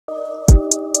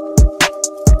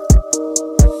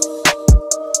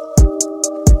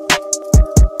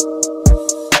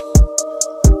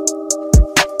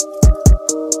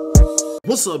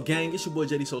What's up, gang? It's your boy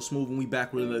JD So Smooth, and we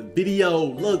back with another video.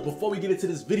 Look, before we get into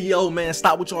this video, man,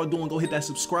 stop what y'all doing. Go hit that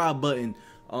subscribe button.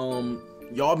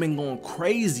 Y'all been going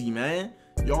crazy, man.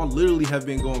 Y'all literally have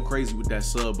been going crazy with that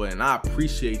sub button. I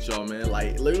appreciate y'all, man.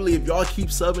 Like, literally, if y'all keep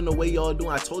subbing the way y'all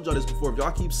doing, I told y'all this before. If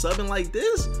y'all keep subbing like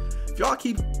this, if y'all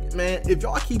keep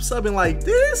subbing like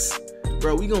this,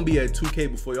 bro, we gonna be at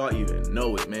 2K before y'all even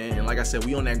know it, man. And like I said,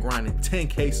 we on that grind at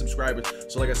 10K subscribers.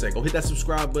 So like I said, go hit that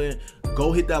subscribe button,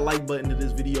 go hit that like button to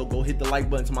this video, go hit the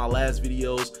like button to my last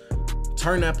videos,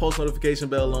 turn that post notification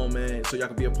bell on, man, so y'all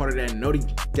can be a part of that Noti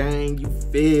gang, you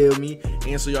feel me?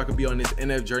 And so y'all can be on this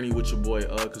NF journey with your boy,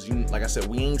 cause you, like I said,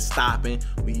 we ain't stopping.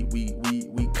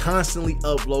 We constantly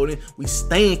uploading, we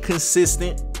staying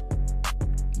consistent.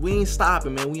 We ain't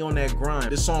stopping, man. We on that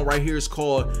grind. This song right here is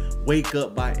called Wake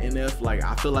Up by NF. Like,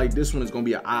 I feel like this one is gonna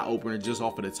be an eye-opener just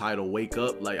off of the title, Wake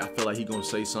Up. Like, I feel like he gonna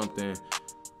say something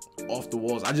off the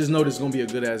walls. I just know this is gonna be a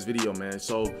good ass video, man.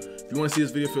 So if you want to see this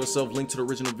video for yourself, link to the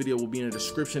original video will be in the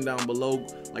description down below.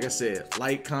 Like I said,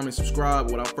 like, comment,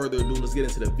 subscribe. Without further ado, let's get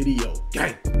into the video.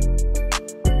 Gang.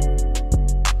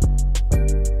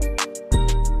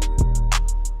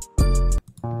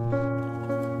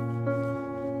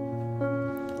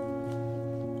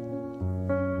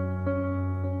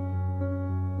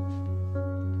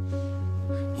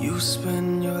 You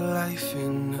spend your life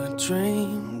in a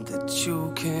dream that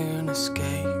you can't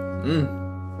escape.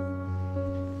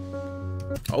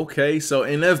 Okay, so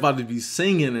NF about to be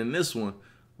singing in this one.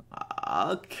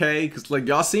 Okay, cause like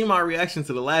y'all seen my reaction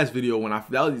to the last video when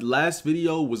that last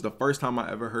video was the first time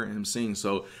I ever heard him sing.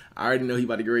 So I already know he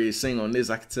about to get ready to sing on this.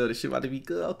 I can tell this shit about to be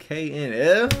good. Okay,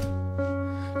 NF.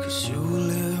 Cause you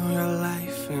live your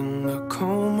life in a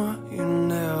coma, you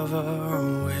never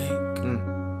awake.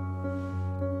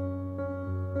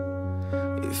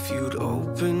 If you'd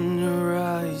open your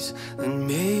eyes, then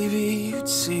maybe you'd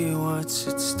see what's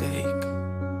at stake.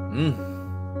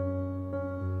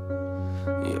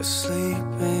 You're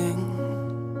sleeping.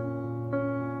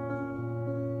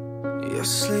 You're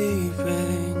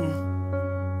sleeping.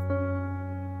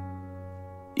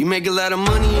 You make a lot of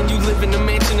money and you live in a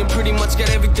mansion and pretty much got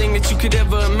everything that you could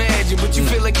ever imagine. But you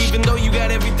feel like even though you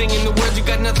got everything in the world, you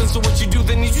got nothing. So what you do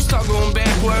then is you start going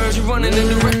backwards. You're running in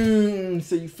the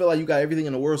So you feel like you got everything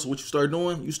in the world, so what you start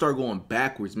doing? You start going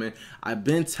backwards, man. I've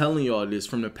been telling y'all this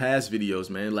from the past videos,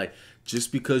 man. Like,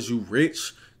 just because you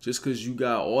rich, just because you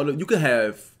got you could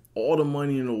have all the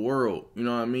money in the world, you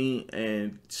know what I mean,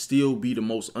 and still be the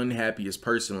most unhappiest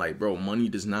person. Like, bro, money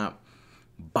does not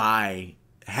buy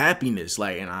happiness.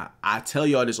 Like, and I tell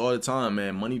y'all this all the time,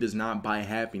 man. Money does not buy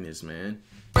happiness, man.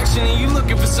 and you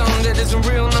looking for something that isn't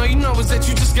real. No, you know is that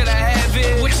you just gotta have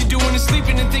it. What you doing is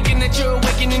sleeping and thinking that you're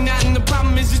awakening and not. And the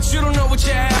problem is that you don't know what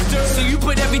you're after. So you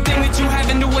put everything that you have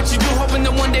into what you do, hoping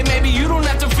that one day maybe you don't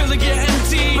have to feel like you're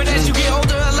empty. But as you get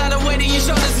older, a lot of weight on your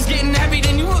shoulders is getting heavy.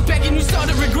 Then you look back and you start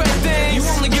to regret things. You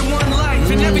only get one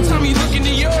life, and every time you look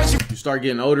into yours, you start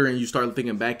getting older and you start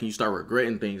thinking back and you start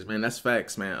regretting things, man. That's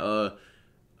facts, man.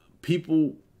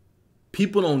 People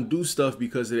don't do stuff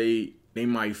because they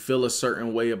might feel a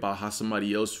certain way about how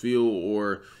somebody else feel,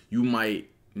 or you might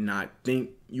not think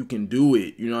you can do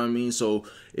it. You know what I mean? So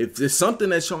if there's something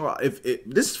that y'all, if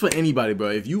this is for anybody, bro,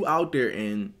 if you out there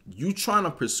and you trying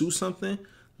to pursue something,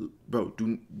 bro,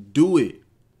 do it.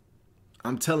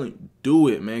 I'm telling you, do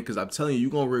it, man. Cause I'm telling you,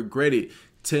 you're going to regret it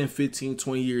 10, 15,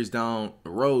 20 years down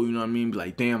the road. You know what I mean? Be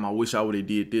like, damn, I wish I would have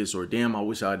did this, or damn, I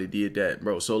wish I would have did that,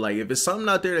 bro. So like, if it's something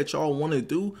out there that y'all want to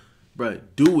do, bro,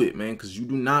 do it, man, because you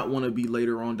do not want to be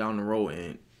later on down the road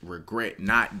and regret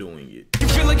not doing it. You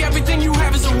feel like everything you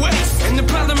have is a waste, and the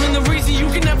problem and the reason you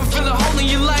can never feel a hole in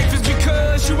your life is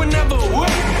because you were never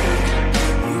awake.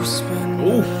 You spend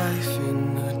your life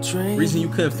in a dream. Reason you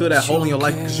couldn't feel that hole in your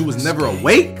life because you was never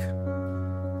awake?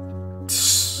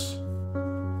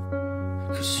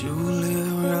 Cause you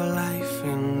live your life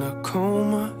in a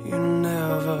coma, you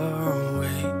never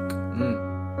awake.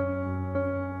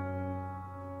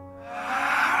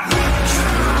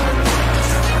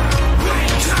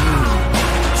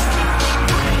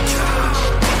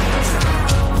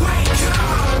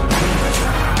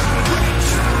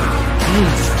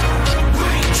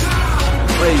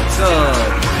 Wake up.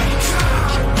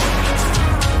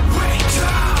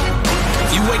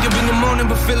 You wake up in the morning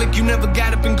but feel like like you never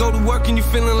got up and go to work, and you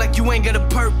feeling like you ain't got a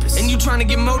purpose. And you trying to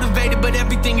get motivated, but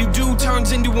everything you do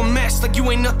turns into a mess, like you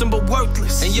ain't nothing but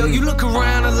worthless. And yo, you look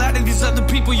around, a lot of these other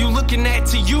people you looking at,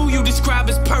 to you describe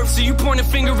as perfect. So you point a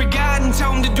finger at God and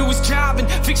tell him to do his job and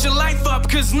fix your life up,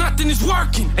 cause nothing is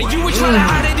working. And you would try to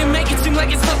hide it and make it seem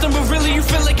like it's nothing, but really you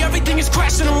feel like everything is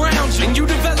crashing around you. And you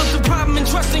develop the problem and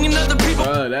trusting in other people.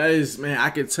 That is, man,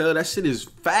 I can tell that shit is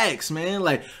facts, man.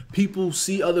 Like, people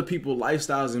see other people's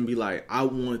lifestyles and be like, I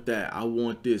want that, I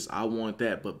want this, I want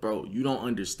that. But bro, you don't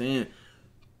understand.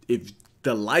 If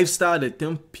the lifestyle that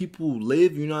them people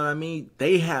live, you know what I mean,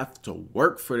 they have to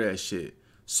work for that shit.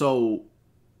 So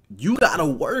you gotta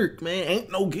work, man.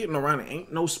 Ain't no getting around it.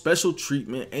 Ain't no special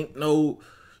treatment. Ain't no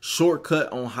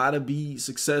shortcut on how to be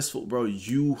successful, bro.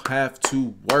 You have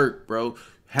to work, bro.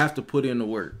 Have to put in the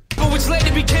work. But which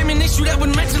later became an issue that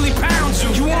would mentally pound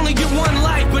you. You only get one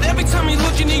life, but every time you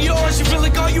look into yours, you feel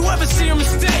like all you ever see are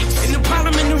mistakes. And the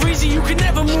problem and the reason you can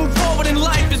never move forward in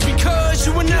life is because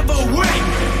you were never awake.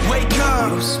 Wake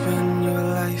up. You spend your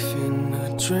life in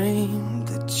a dream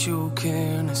that you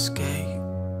can't escape.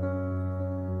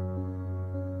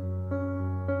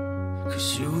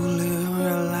 Cause you live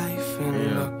your life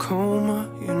in a coma,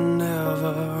 you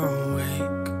never awake.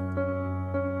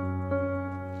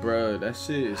 Bruh, that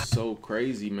shit is so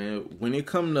crazy, man. When it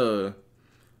comes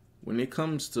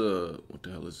to what the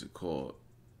hell is it called?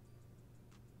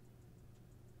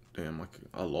 Damn,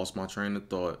 I lost my train of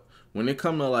thought. When it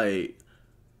comes to like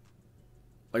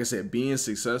I said, being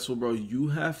successful, bro,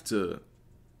 you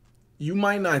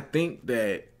might not think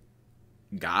that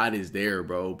God is there,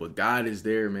 bro, but God is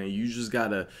there, man. You just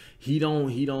gotta, he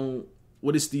don't,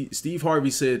 what is Steve Harvey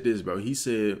said this, bro. He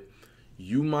said,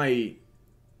 you might,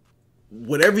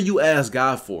 whatever you ask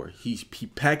God for, he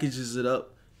packages it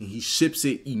up and he ships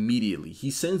it immediately.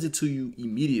 He sends it to you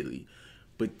immediately.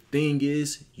 But the thing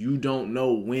is, you don't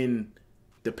know when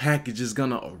the package is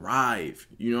gonna arrive.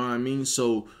 You know what I mean?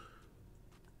 So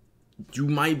you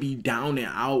might be down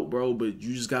and out, bro, but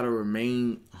you just gotta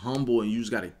remain humble and you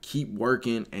just gotta keep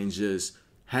working and just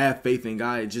have faith in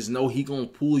God. Just know he gonna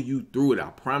pull you through it. I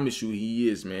promise you he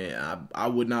is, man. I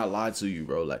would not lie to you,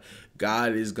 bro. Like,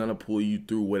 God is gonna pull you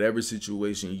through whatever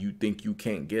situation you think you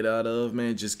can't get out of,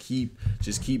 man. Just keep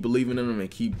believing in him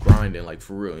and keep grinding, like,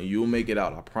 for real, and you'll make it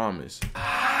out, I promise.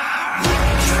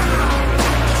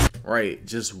 Right,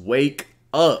 just wake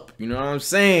up. You know what I'm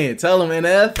saying? Tell him,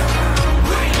 NF.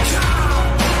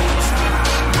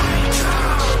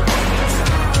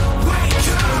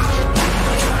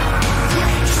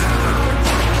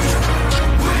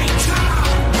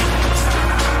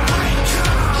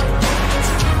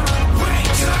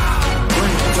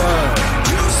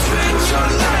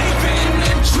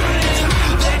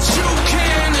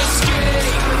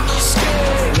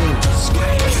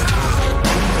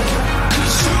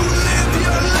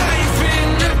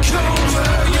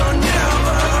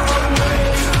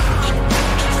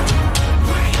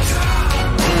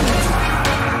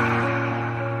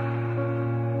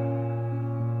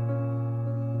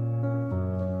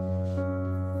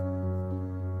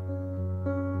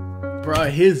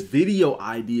 Bro, his video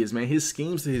ideas, man, his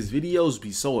schemes to his videos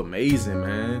be so amazing,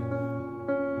 man.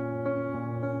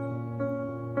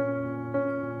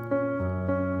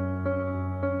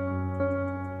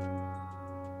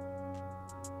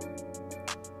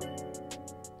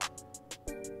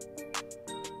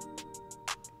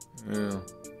 Yeah.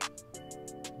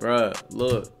 Bruh,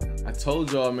 look, I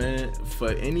told y'all, man,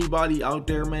 for anybody out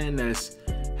there, man, that's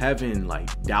having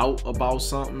like doubt about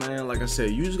something, man, like I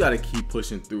said, you just gotta keep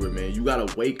pushing through it, man. You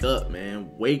gotta wake up, man.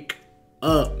 Wake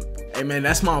up. Hey, man,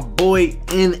 that's my boy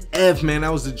NF, man.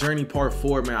 That was The Journey Part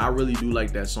 4, man. I really do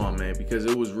like that song, man, because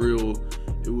it was a real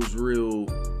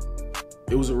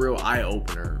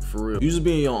eye-opener, for real. You just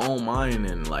be in your own mind,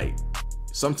 and like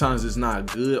sometimes it's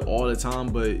not good all the time,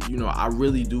 but you know, I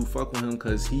really do fuck with him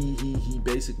because he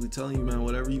basically telling you, man,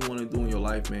 whatever you want to do in your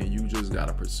life, man, you just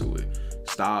gotta pursue it.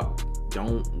 Stop,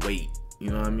 don't wait, you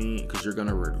know what I mean, because you're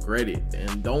gonna regret it.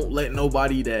 And don't let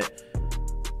nobody that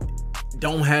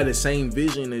don't have the same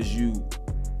vision as you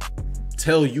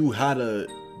tell you how to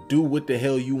do what the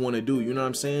hell you want to do, you know what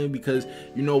I'm saying? Because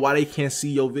you know why they can't see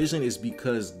your vision is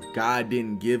because God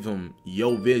didn't give them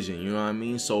your vision, you know what I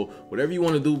mean? So whatever you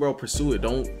want to do, bro, pursue it.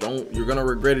 Don't you're gonna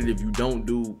regret it if you don't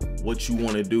do what you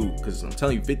want to do, because I'm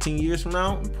telling you, 15 years from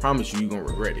now, I promise you're gonna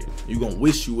regret it. You're gonna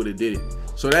wish you would have did it.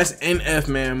 So that's NF,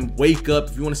 man. Wake up.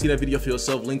 If you want to see that video for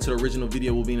yourself, link to the original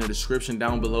video will be in the description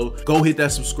down below. Go hit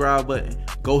that subscribe button,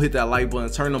 go hit that like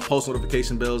button, turn them post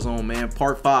notification bells on, man.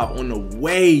 Part 5 on the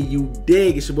way, you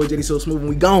dig. It's your boy JD So Smooth and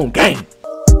we gone, gang.